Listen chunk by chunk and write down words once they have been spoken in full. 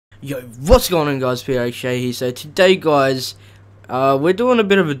Yo, what's going on, guys? PHA here. So today, guys, we're doing a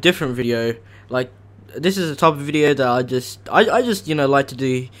bit of a different video. Like, this is a type of video that I just you know, like to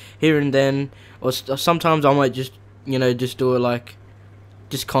do here and then, or sometimes I might just just do it like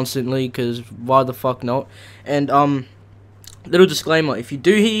just constantly, because why the fuck not? And little disclaimer: if you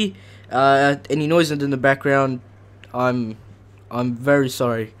do hear any noises in the background, I'm very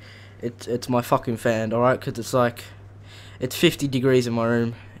sorry. It's my fucking fan, alright? Because it's like it's 50 degrees in my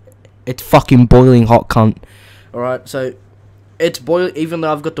room. It's fucking boiling hot, cunt. Alright, so it's boiling even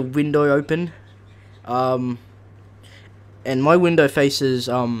though I've got the window open. And my window faces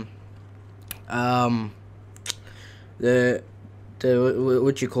the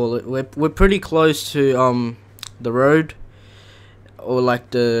what you call it? We're pretty close to the road, or like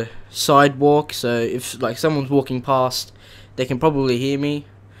the sidewalk, so if like someone's walking past, they can probably hear me,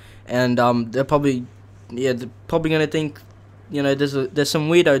 and they're probably gonna think, there's some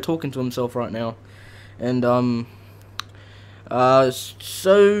weirdo talking to himself right now. And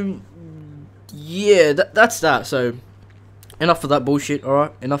so yeah, that's that. So enough of that bullshit.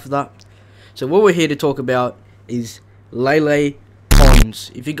 Alright, enough of that. So what we're here to talk about is Lele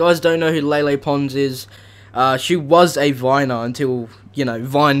Pons. If you guys don't know who Lele Pons is, she was a Viner until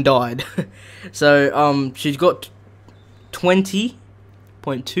Vine died. So she's got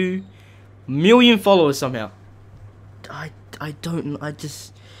 20.2 million followers somehow. I don't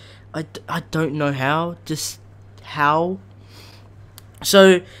know how. Just how.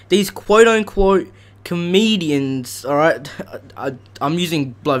 So these quote unquote comedians, alright, I'm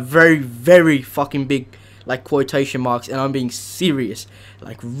using like very fucking big like quotation marks, and I'm being serious,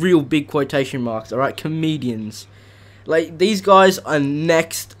 like real big quotation marks, alright, comedians. Like, these guys are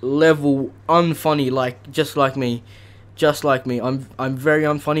next level unfunny, like just like me. I'm very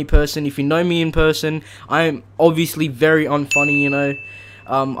unfunny person. If you know me in person, I am obviously very unfunny,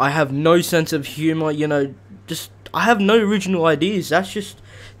 I have no sense of humor, I have no original ideas. That's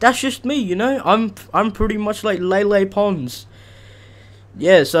just me, I'm pretty much like Lele Pons.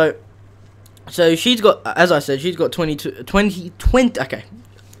 Yeah, so she's got, as I said, she's got 20, okay.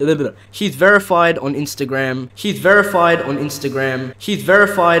 She's verified on Instagram. She's verified on Instagram. She's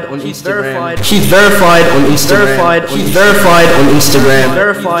verified on Instagram. She's verified on Instagram. She's verified on Instagram.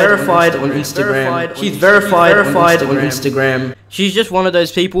 Verified on Instagram. She's verified on Instagram. She's just one of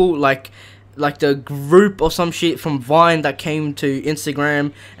those people like the group or some shit from Vine that came to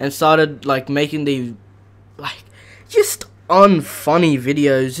Instagram and started like making these like just unfunny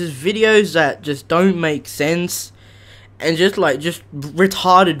videos, just videos that just don't make sense. And just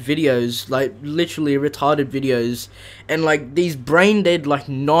retarded videos, like literally retarded videos, and like these brain dead like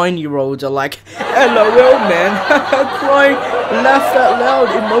 9-year-olds are like, LOL man, crying, laughed out loud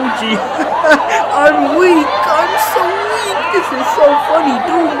emoji. I'm weak, I'm so weak, this is so funny,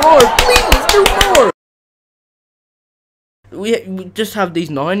 do more, please do more. We just have these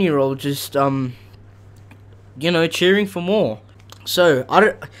 9-year-olds just cheering for more. So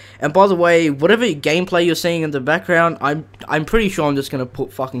and by the way, whatever gameplay you're seeing in the background, I'm pretty sure I'm just gonna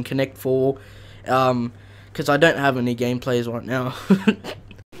put fucking Connect 4, because I don't have any gameplays right now.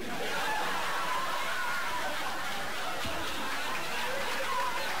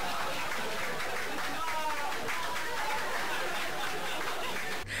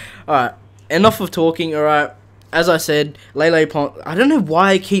 Alright, enough of talking. Alright, as I said, Lele Pons. I don't know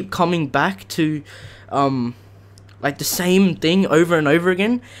why I keep coming back to like the same thing over and over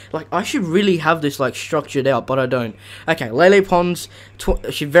again. Like, I should really have this like structured out, but I don't. Okay, Lele Pons,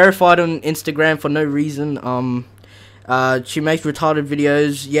 she verified on Instagram for no reason. She makes retarded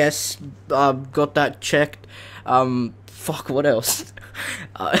videos. Yes, got that checked. Fuck, what else?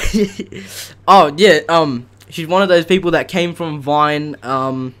 Oh yeah. She's one of those people that came from Vine.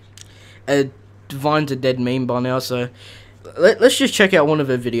 Vine's a dead meme by now, so let's just check out one of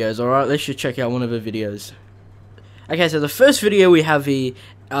her videos. All right, let's just check out one of her videos. Okay, so the first video we have here,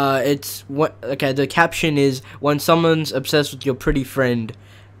 the caption is, when someone's obsessed with your pretty friend,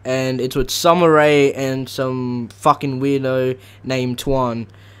 and it's with Summer Rae and some fucking weirdo named Twan,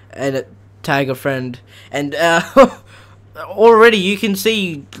 and it tag a friend, and already you can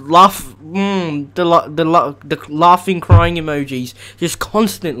see the laughing, crying emojis just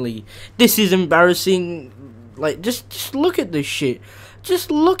constantly. This is embarrassing. Like, just look at this shit.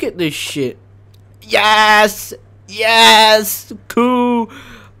 Just look at this shit. Yes. Yes, cool.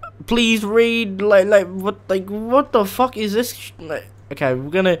 Please read. Like what the fuck is this? Like, okay, we're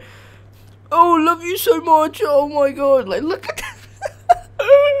gonna. Oh, love you so much. Oh my god. Like, look at.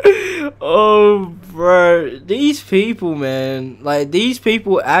 Oh, bro, these people, man, like, these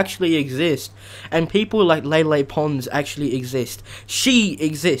people actually exist, and people like Lele Pons actually exist. She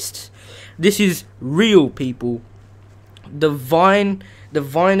exists. This is real, people. The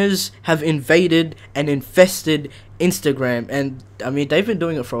Viners have invaded and infested Instagram, and I mean they've been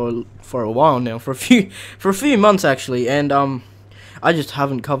doing it for a while now, for a few months actually, and I just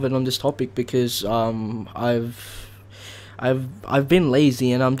haven't covered on this topic because I've been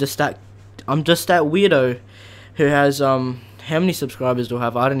lazy, and I'm just that weirdo who has how many subscribers do I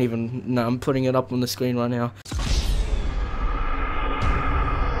have? I don't even know. I'm putting it up on the screen right now.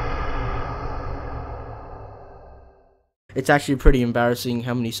 It's actually pretty embarrassing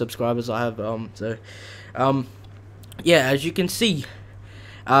how many subscribers I have. Yeah, as you can see,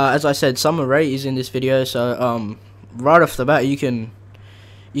 as I said, Summer Rae is in this video, so right off the bat you can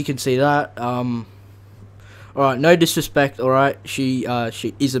see that. Alright, no disrespect, alright, she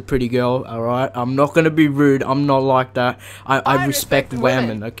is a pretty girl, alright, I'm not gonna be rude, I'm not like that, I respect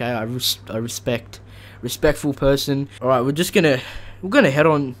women, okay, I respect, respectful person. Alright, we're gonna head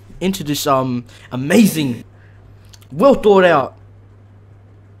on into this, amazing, well thought out,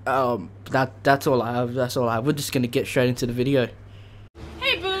 that's all I have, we're just gonna get straight into the video.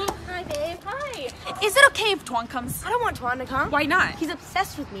 Hey boo! Hi babe, hi! Is it okay if Tuan comes? I don't want Tuan to come. Why not? He's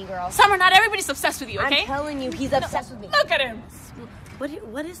obsessed with me, girl. Summer, not everybody's obsessed with you, okay? I'm telling you, he's obsessed with me. Look at him!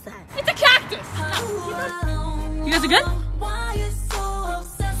 What is that? It's a cactus! You guys are good?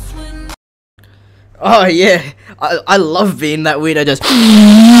 Oh yeah, I love being that weirdo, just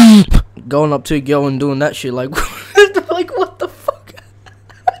going up to a girl and doing that shit, like, like what the fuck?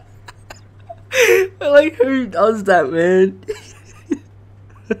 Like, who does that, man?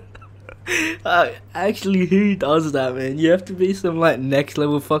 Actually, who does that, man? You have to be some like next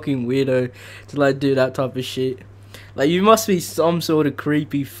level fucking weirdo to like do that type of shit. Like, you must be some sort of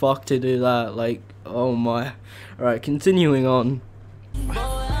creepy fuck to do that. Like, oh my. Alright, continuing on. Which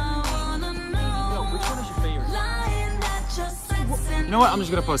one is your favorite? You know what? I'm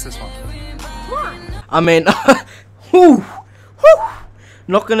just gonna post this one. I mean, whew, whew,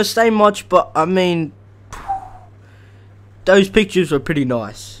 not gonna say much, but I mean, those pictures were pretty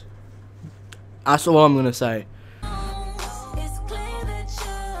nice. That's all I'm gonna say.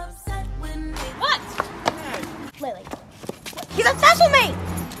 What? Lily. He's obsessed with me!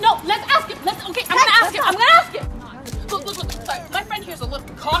 No, let's ask him. Okay, I'm gonna ask him. Look. Sorry, my friend here's a little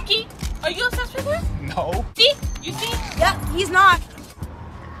cocky. Are you obsessed with her? No. See? You see? Yep, he's not.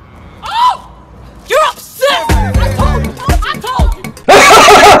 Oh! You're obsessed! I told you!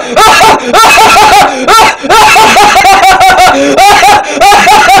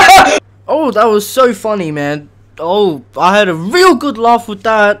 Oh, that was so funny, man. Oh, I had a real good laugh with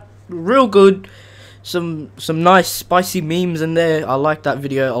that. Real good. Some nice spicy memes in there. I like that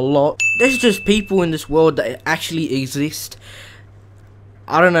video a lot. There's just people in this world that actually exist.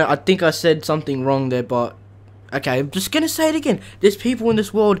 I don't know, I think I said something wrong there, but okay, I'm just gonna say it again. There's people in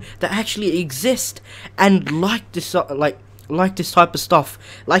this world that actually exist and like this type of stuff.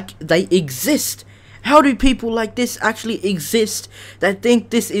 Like, they exist. How do people like this actually exist that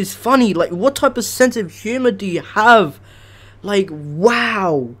think this is funny? Like, what type of sense of humor do you have? Like,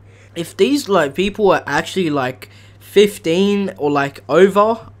 wow. If these like people are actually like 15 or like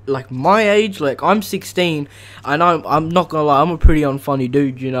over, like my age, like I'm 16, and I'm not gonna lie, I'm a pretty unfunny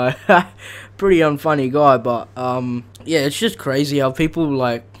dude, you know. Pretty unfunny guy, but yeah, it's just crazy how people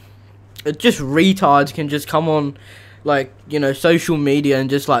like, it's just retards can just come on, like, you know, social media and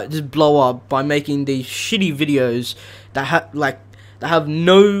just blow up by making these shitty videos that have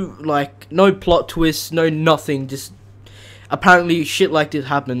no plot twists, no nothing. Just apparently shit like this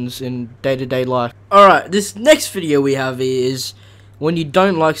happens in day-to-day life. Alright, this next video we have is when you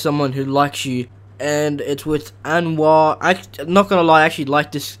don't like someone who likes you, and it's with Anwar. I'm not gonna lie, I actually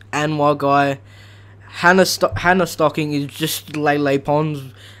like this Anwar guy. Hannah Stocking is just Lele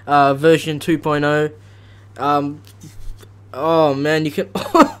Pons version 2.0. Oh man, you can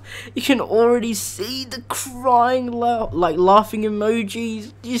you can already see the crying laughing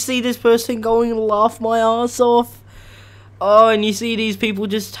emojis. You see this person going laugh my ass off. Oh, and you see these people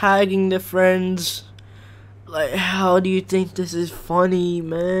just tagging their friends. Like, how do you think this is funny,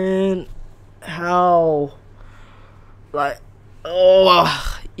 man? How? Like,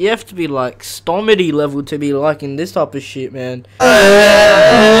 oh, you have to be like stomedy level to be liking this type of shit, man.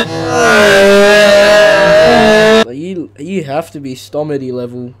 Like, you have to be stomedy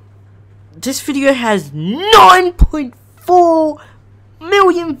level. This video has 9.4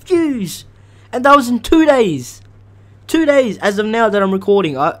 million views, and that was in 2 days. 2 days as of now that I'm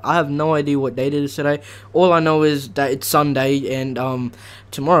recording. I have no idea what date it is today. All I know is that it's Sunday, and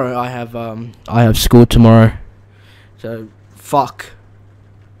tomorrow I have school tomorrow. So fuck.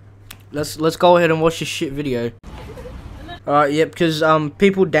 Let's go ahead and watch this shit video. Alright, yeah, because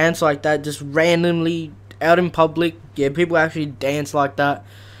people dance like that just randomly out in public. Yeah, people actually dance like that.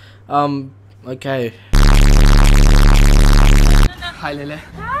 Okay. Hi, Lele.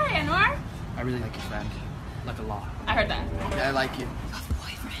 Hi, Anwar. I really like your friend. Like a lot. I heard that. Yeah, I like you.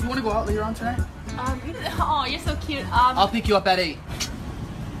 You want to go out later on tonight? Oh, you're so cute. I'll pick you up at 8.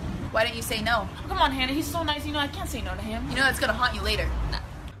 Why didn't you say no? Come on, Hannah. He's so nice. You know, I can't say no to him. You know it's gonna haunt you later.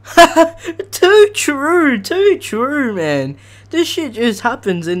 Too true, man. This shit just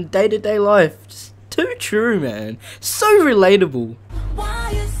happens in day-to-day life. Just too true, man. So relatable. How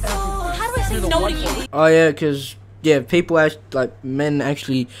do I say no to you? Oh yeah, because yeah, people like men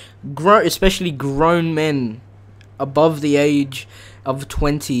actually grow, especially grown men above the age of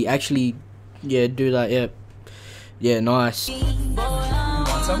 20 actually, yeah, do that. Yeah, nice. You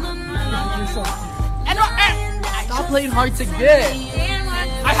want some? Anwar, Stop playing hard to get.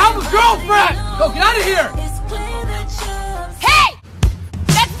 I have a girlfriend! Go, get out of here! Hey!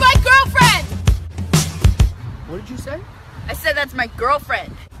 That's my girlfriend! What did you say? I said that's my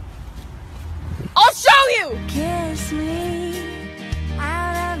girlfriend. I'll show you!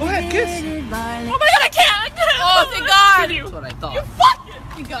 Go ahead, kiss. oh my god, I can't! Oh, thank God! That's what I thought. You fucking!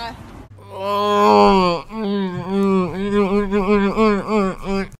 Thank God.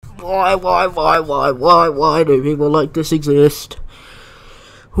 Why do people like this exist?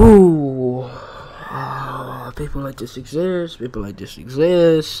 Ooh. People like this exist. People like this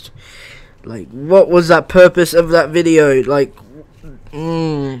exist. Like, what was that purpose of that video? Like,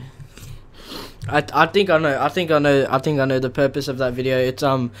 I think I know. I think I know the purpose of that video. It's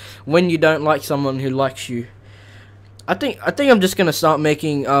when you don't like someone who likes you. I think I'm just gonna start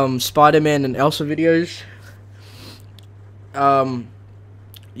making Spider-Man and Elsa videos.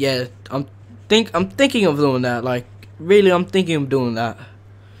 Yeah, I'm thinking of doing that. Like, really, I'm thinking of doing that.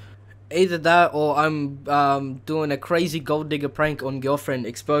 Either that, or I'm doing a crazy gold digger prank on Girlfriend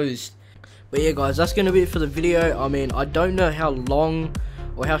Exposed. But yeah, guys, that's gonna be it for the video. I mean, I don't know how long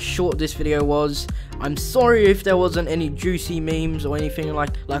or how short this video was. I'm sorry if there wasn't any juicy memes or anything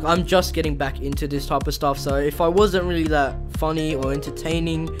like I'm just getting back into this type of stuff. So if I wasn't really that funny or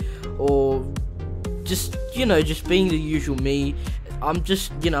entertaining, or just, you know, just being the usual me, I'm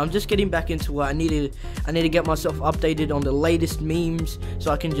just getting back into it. I need to get myself updated on the latest memes,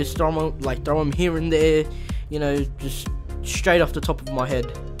 so I can just throw them here and there, you know, just straight off the top of my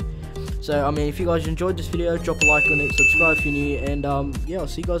head. So, I mean, if you guys enjoyed this video, drop a like on it, subscribe if you're new, and yeah, I'll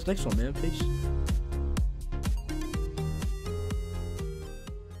see you guys next one, man. Peace.